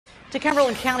To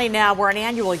Cumberland County now, where an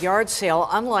annual yard sale,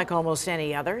 unlike almost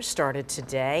any other, started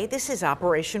today. This is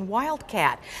Operation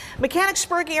Wildcat.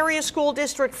 Mechanicsburg Area School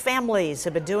District families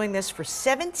have been doing this for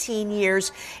 17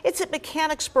 years. It's at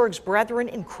Mechanicsburg's Brethren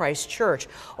in Christ Church.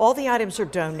 All the items are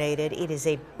donated. It is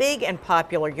a big and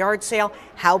popular yard sale.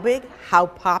 How big? How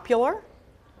popular?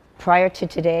 Prior to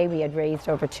today, we had raised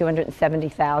over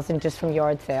 $270,000 just from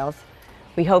yard sales.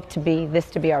 We hope to be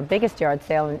our biggest yard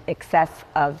sale in excess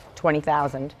of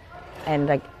 $20,000.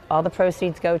 And all the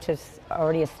proceeds go to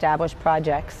already established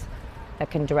projects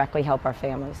that can directly help our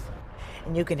families.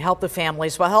 And you can help the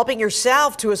families while helping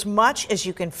yourself to as much as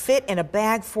you can fit in a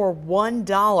bag for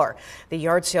 $1. The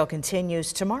yard sale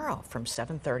continues tomorrow from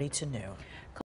 7:30 to noon.